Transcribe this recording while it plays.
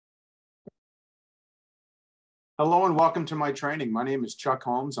Hello and welcome to my training. My name is Chuck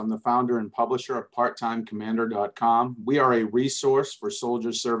Holmes. I'm the founder and publisher of PartTimeCommander.com. We are a resource for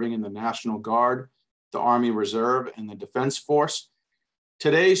soldiers serving in the National Guard, the Army Reserve, and the Defense Force.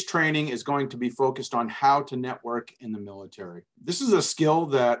 Today's training is going to be focused on how to network in the military. This is a skill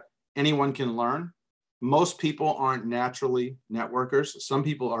that anyone can learn. Most people aren't naturally networkers. Some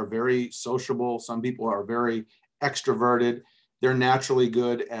people are very sociable. Some people are very extroverted. They're naturally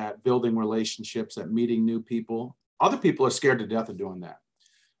good at building relationships, at meeting new people. Other people are scared to death of doing that.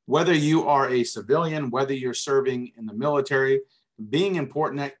 Whether you are a civilian, whether you're serving in the military, being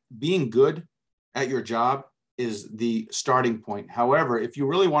good at your job is the starting point. However, if you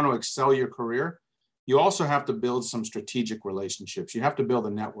really want to excel your career, you also have to build some strategic relationships. You have to build a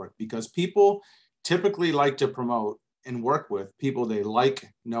network because people typically like to promote and work with people they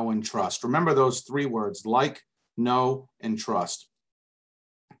like, know, and trust. Remember those three words: like, know, and trust.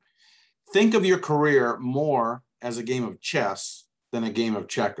 Think of your career more as a game of chess than a game of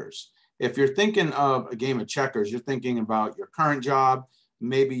checkers. If you're thinking of a game of checkers, you're thinking about your current job,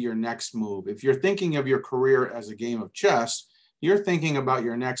 maybe your next move. If you're thinking of your career as a game of chess, you're thinking about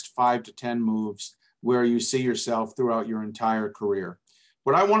your next 5 to 10 moves where you see yourself throughout your entire career.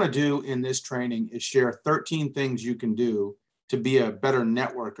 What I want to do in this training is share 13 things you can do to be a better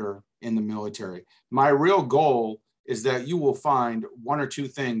networker in the military. My real goal is that you will find one or two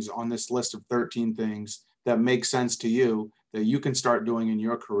things on this list of 13 things that make sense to you that you can start doing in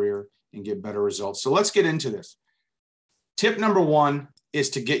your career and get better results. So let's get into this. Tip number one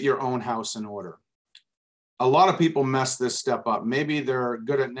is to get your own house in order. A lot of people mess this step up. Maybe they're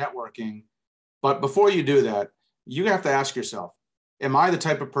good at networking, but before you do that, you have to ask yourself, am I the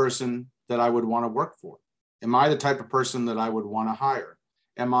type of person that I would want to work for? Am I the type of person that I would want to hire?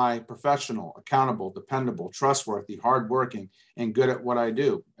 Am I professional, accountable, dependable, trustworthy, hardworking, and good at what I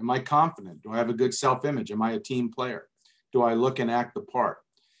do? Am I confident? Do I have a good self-image? Am I a team player? Do I look and act the part?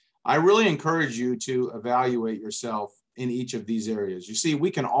 I really encourage you to evaluate yourself in each of these areas. You see,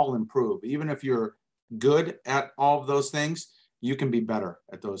 we can all improve. Even if you're good at all of those things, you can be better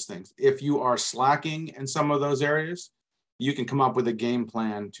at those things. If you are slacking in some of those areas, you can come up with a game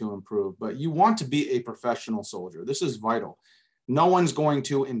plan to improve. But you want to be a professional soldier. This is vital. No one's going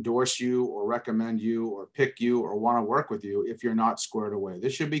to endorse you or recommend you or pick you or want to work with you if you're not squared away.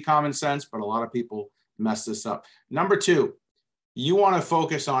 This should be common sense, but a lot of people mess this up. Number two, you want to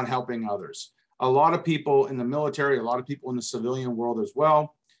focus on helping others. A lot of people in the military, a lot of people in the civilian world as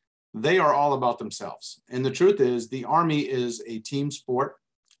well, they are all about themselves. And the truth is, the Army is a team sport.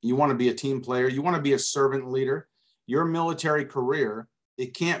 You want to be a team player. You want to be a servant leader. Your military career,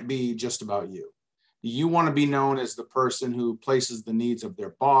 it can't be just about you. You want to be known as the person who places the needs of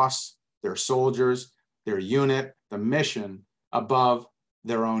their boss, their soldiers, their unit, the mission above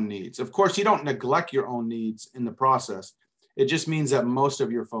their own needs. Of course, you don't neglect your own needs in the process. It just means that most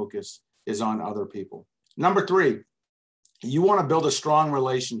of your focus is on other people. Number three, you want to build a strong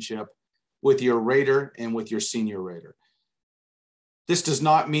relationship with your rater and with your senior rater. This does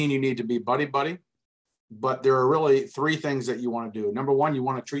not mean you need to be buddy-buddy, but there are really three things that you want to do. Number one, you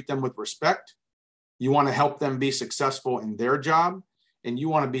want to treat them with respect. You want to help them be successful in their job. And you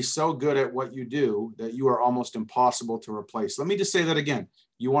want to be so good at what you do that you are almost impossible to replace. Let me just say that again.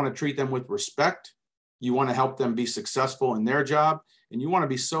 You want to treat them with respect. You want to help them be successful in their job. And you want to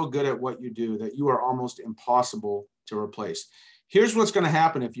be so good at what you do that you are almost impossible to replace. Here's what's going to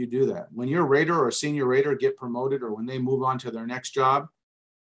happen if you do that. When your rater or senior rater get promoted or when they move on to their next job,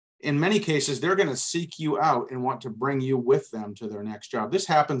 in many cases, they're going to seek you out and want to bring you with them to their next job. This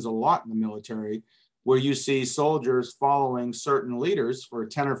happens a lot in the military, where you see soldiers following certain leaders for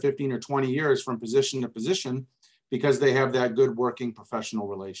 10 or 15 or 20 years from position to position because they have that good working professional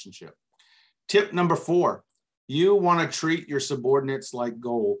relationship. Tip number four, you want to treat your subordinates like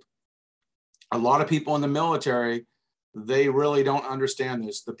gold. A lot of people in the military, they really don't understand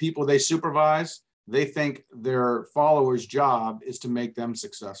this. The people they supervise, they think their followers' job is to make them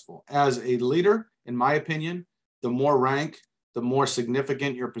successful. As a leader, in my opinion, the more rank, the more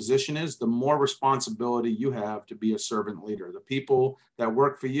significant your position is, the more responsibility you have to be a servant leader. The people that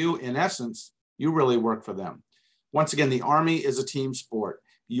work for you, in essence, you really work for them. Once again, the Army is a team sport.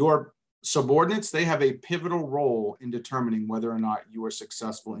 Your subordinates, they have a pivotal role in determining whether or not you are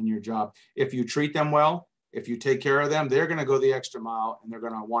successful in your job. If you treat them well, if you take care of them, they're going to go the extra mile and they're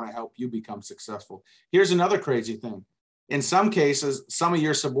going to want to help you become successful. Here's another crazy thing. In some cases, some of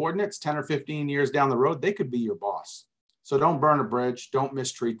your subordinates, 10 or 15 years down the road, they could be your boss. So don't burn a bridge. Don't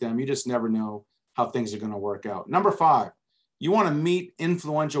mistreat them. You just never know how things are going to work out. Number five, you want to meet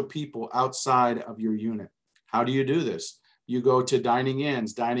influential people outside of your unit. How do you do this? You go to dining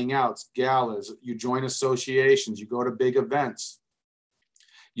ins, dining outs, galas, you join associations, you go to big events,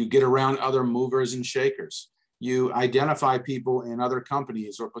 you get around other movers and shakers. You identify people in other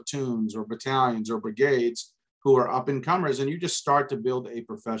companies or platoons or battalions or brigades who are up and comers, and you just start to build a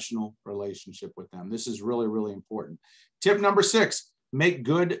professional relationship with them. This is really, really important. Tip number 6, make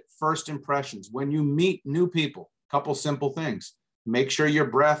good first impressions. When you meet new people, a couple simple things. Make sure your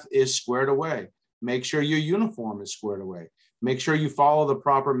breath is squared away. Make sure your uniform is squared away. Make sure you follow the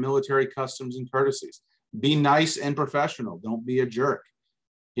proper military customs and courtesies. Be nice and professional. Don't be a jerk.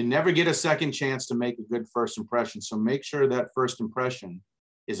 You never get a second chance to make a good first impression. So make sure that first impression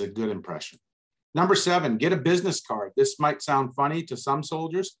is a good impression. Number 7, get a business card. This might sound funny to some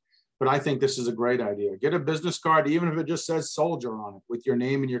soldiers, but I think this is a great idea. Get a business card, even if it just says soldier on it, with your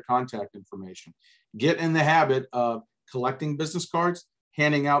name and your contact information. Get in the habit of collecting business cards,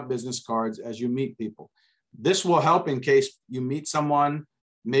 handing out business cards as you meet people. This will help in case you meet someone,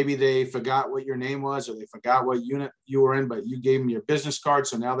 maybe they forgot what your name was or they forgot what unit you were in, but you gave them your business card,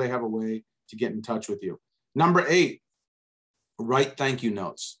 so now they have a way to get in touch with you. Number 8, write thank you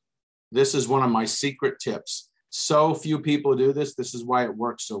notes. This is one of my secret tips. So few people do this. This is why it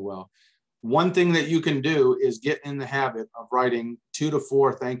works so well. One thing that you can do is get in the habit of writing 2 to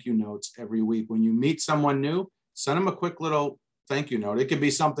 4 thank you notes every week. When you meet someone new, send them a quick little thank you note. It could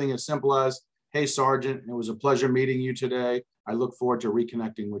be something as simple as, hey, Sergeant, it was a pleasure meeting you today. I look forward to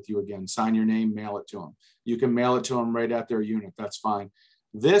reconnecting with you again. Sign your name, mail it to them. You can mail it to them right at their unit. That's fine.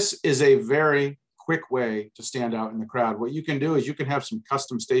 This is a very quick way to stand out in the crowd. What you can do is you can have some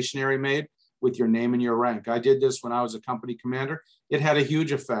custom stationery made with your name and your rank. I did this when I was a company commander. It had a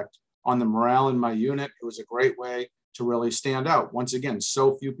huge effect on the morale in my unit. It was a great way to really stand out. Once again,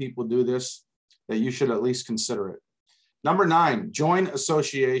 so few people do this that you should at least consider it. Number 9, join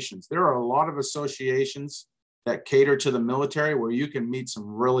associations. There are a lot of associations that cater to the military where you can meet some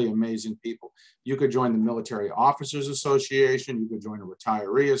really amazing people. You could join the Military Officers Association. You could join a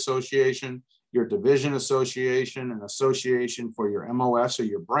retiree association, your division association, an association for your MOS or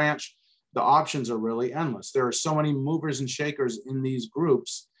your branch. The options are really endless. There are so many movers and shakers in these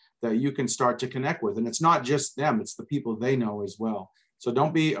groups that you can start to connect with. And it's not just them, it's the people they know as well. So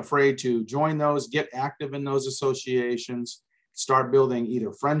don't be afraid to join those, get active in those associations, start building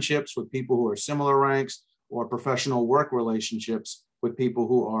either friendships with people who are similar ranks or professional work relationships with people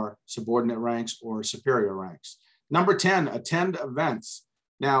who are subordinate ranks or superior ranks. Number 10, attend events.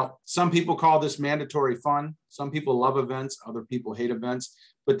 Now, some people call this mandatory fun. Some people love events, other people hate events,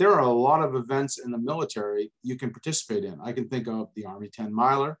 but there are a lot of events in the military you can participate in. I can think of the Army 10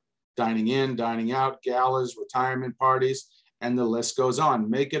 miler, dining in, dining out, galas, retirement parties, and the list goes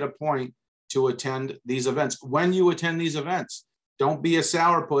on. Make it a point to attend these events. When you attend these events, don't be a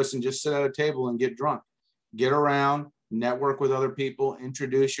sourpuss and just sit at a table and get drunk. Get around, network with other people,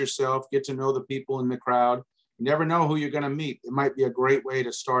 introduce yourself, get to know the people in the crowd. You never know who you're going to meet. It might be a great way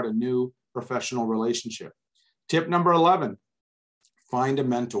to start a new professional relationship. Tip number 11, find a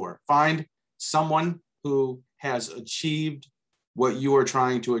mentor. Find someone who has achieved what you are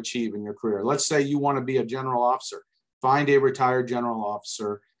trying to achieve in your career. Let's say you want to be a general officer. Find a retired general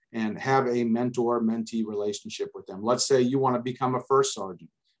officer and have a mentor-mentee relationship with them. Let's say you want to become a first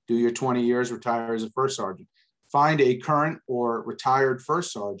sergeant. Do your 20 years, retire as a first sergeant. Find a current or retired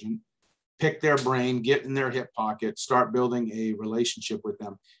first sergeant, pick their brain, get in their hip pocket, start building a relationship with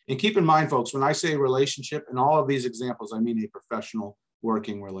them. And keep in mind, folks, when I say relationship, in all of these examples, I mean a professional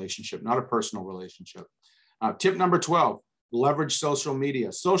working relationship, not a personal relationship. Tip number 12, leverage social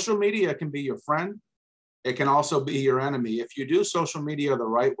media. Social media can be your friend. It can also be your enemy. If you do social media the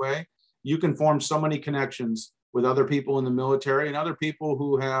right way, you can form so many connections with other people in the military and other people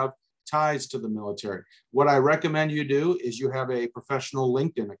who have ties to the military. What I recommend you do is you have a professional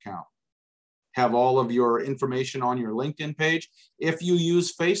LinkedIn account. Have all of your information on your LinkedIn page. If you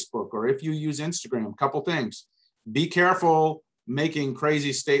use Facebook or if you use Instagram, a couple things. Be careful making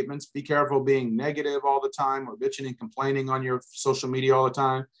crazy statements. Be careful being negative all the time or bitching and complaining on your social media all the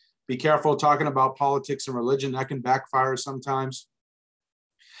time. Be careful talking about politics and religion. That can backfire sometimes.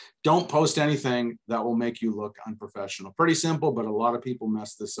 Don't post anything that will make you look unprofessional. Pretty simple, but a lot of people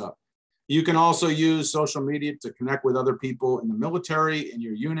mess this up. You can also use social media to connect with other people in the military, in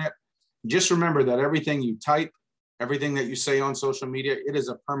your unit. Just remember that everything you type, everything that you say on social media, it is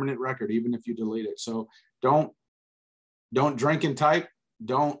a permanent record, even if you delete it. So don't drink and type.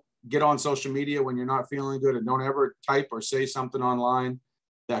 Don't get on social media when you're not feeling good, and don't ever type or say something online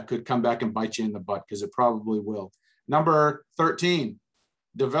that could come back and bite you in the butt, because it probably will. Number 13,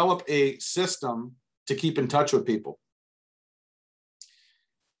 develop a system to keep in touch with people.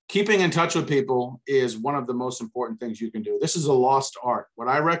 Keeping in touch with people is one of the most important things you can do. This is a lost art. What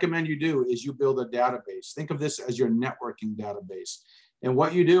I recommend you do is you build a database. Think of this as your networking database. And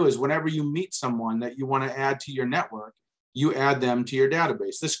what you do is whenever you meet someone that you want to add to your network, you add them to your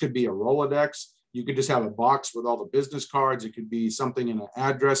database. This could be a Rolodex. You could just have a box with all the business cards. It could be something in an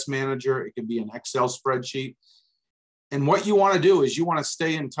address manager. It could be an Excel spreadsheet. And what you want to do is you want to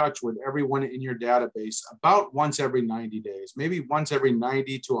stay in touch with everyone in your database about once every 90 days, maybe once every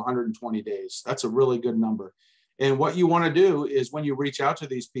 90 to 120 days. That's a really good number. And what you want to do is when you reach out to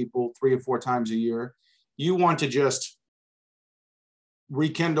these people 3 or 4 times a year, you want to just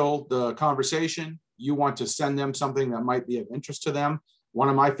rekindle the conversation. You want to send them something that might be of interest to them. One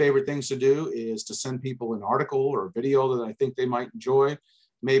of my favorite things to do is to send people an article or a video that I think they might enjoy.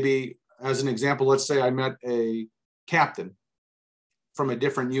 Maybe as an example, let's say I met a captain from a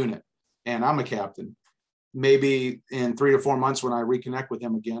different unit and I'm a captain. Maybe in 3 to 4 months when I reconnect with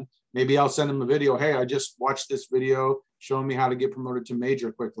him again, maybe I'll send him a video. Hey, I just watched this video showing me how to get promoted to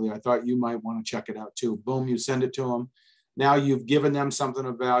major quickly. I thought you might want to check it out too. Boom, you send it to them. Now you've given them something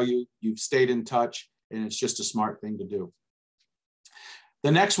of value. You've stayed in touch, and it's just a smart thing to do.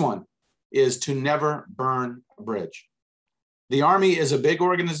 The next one is to never burn a bridge. The Army is a big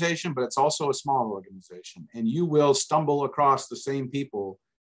organization, but it's also a small organization, and you will stumble across the same people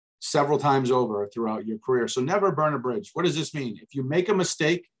several times over throughout your career. So never burn a bridge. What does this mean? If you make a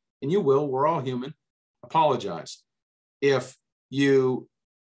mistake, and you will, we're all human, apologize. If you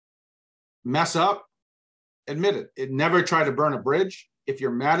mess up, admit it. Never try to burn a bridge. If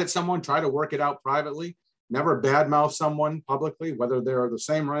you're mad at someone, try to work it out privately. Never badmouth someone publicly, whether they're the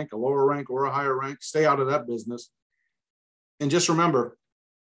same rank, a lower rank, or a higher rank. Stay out of that business. And just remember,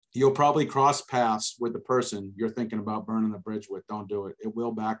 you'll probably cross paths with the person you're thinking about burning the bridge with. Don't do it. It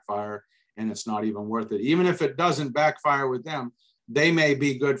will backfire, and it's not even worth it. Even if it doesn't backfire with them, they may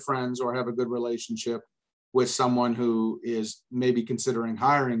be good friends or have a good relationship with someone who is maybe considering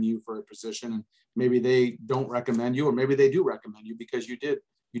hiring you for a position, and maybe they don't recommend you, or maybe they do recommend you because you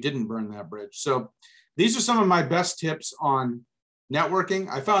didn't burn that bridge. So these are some of my best tips on networking.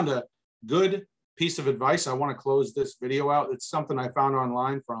 I found a good piece of advice. I want to close this video out. It's something I found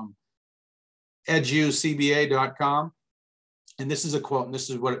online from educba.com. And this is a quote, and this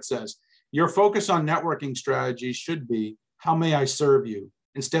is what it says. Your focus on networking strategies should be, how may I serve you,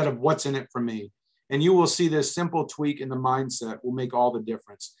 instead of what's in it for me. And you will see this simple tweak in the mindset will make all the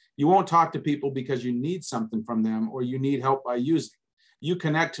difference. You won't talk to people because you need something from them or you need help by using. You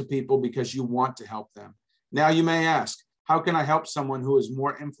connect to people because you want to help them. Now you may ask, how can I help someone who is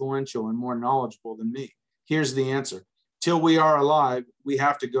more influential and more knowledgeable than me? Here's the answer. Till we are alive, we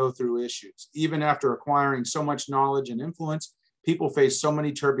have to go through issues. Even after acquiring so much knowledge and influence, people face so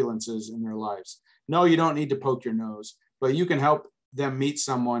many turbulences in their lives. No, you don't need to poke your nose, but you can help them meet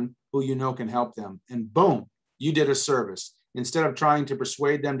someone who you know can help them. And boom, you did a service. Instead of trying to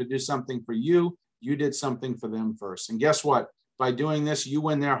persuade them to do something for you, you did something for them first. And guess what? By doing this, you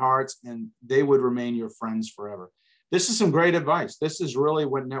win their hearts and they would remain your friends forever. This is some great advice. This is really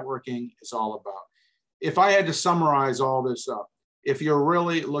what networking is all about. If I had to summarize all this up, if you're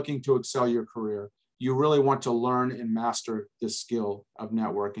really looking to excel your career, you really want to learn and master this skill of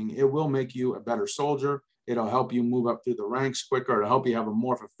networking. It will make you a better soldier. It'll help you move up through the ranks quicker. It'll help you have a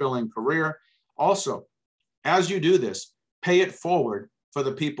more fulfilling career. Also, as you do this, pay it forward for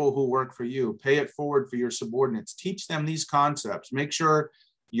the people who work for you. Pay it forward for your subordinates. Teach them these concepts. Make sure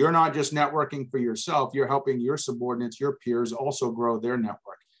you're not just networking for yourself, you're helping your subordinates, your peers also grow their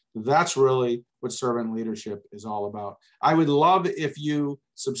network. That's really what servant leadership is all about. I would love if you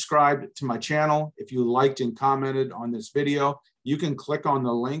subscribed to my channel. If you liked and commented on this video, you can click on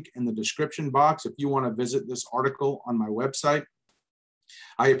the link in the description box if you want to visit this article on my website.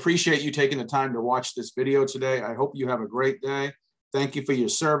 I appreciate you taking the time to watch this video today. I hope you have a great day. Thank you for your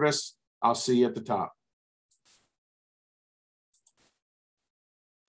service. I'll see you at the top.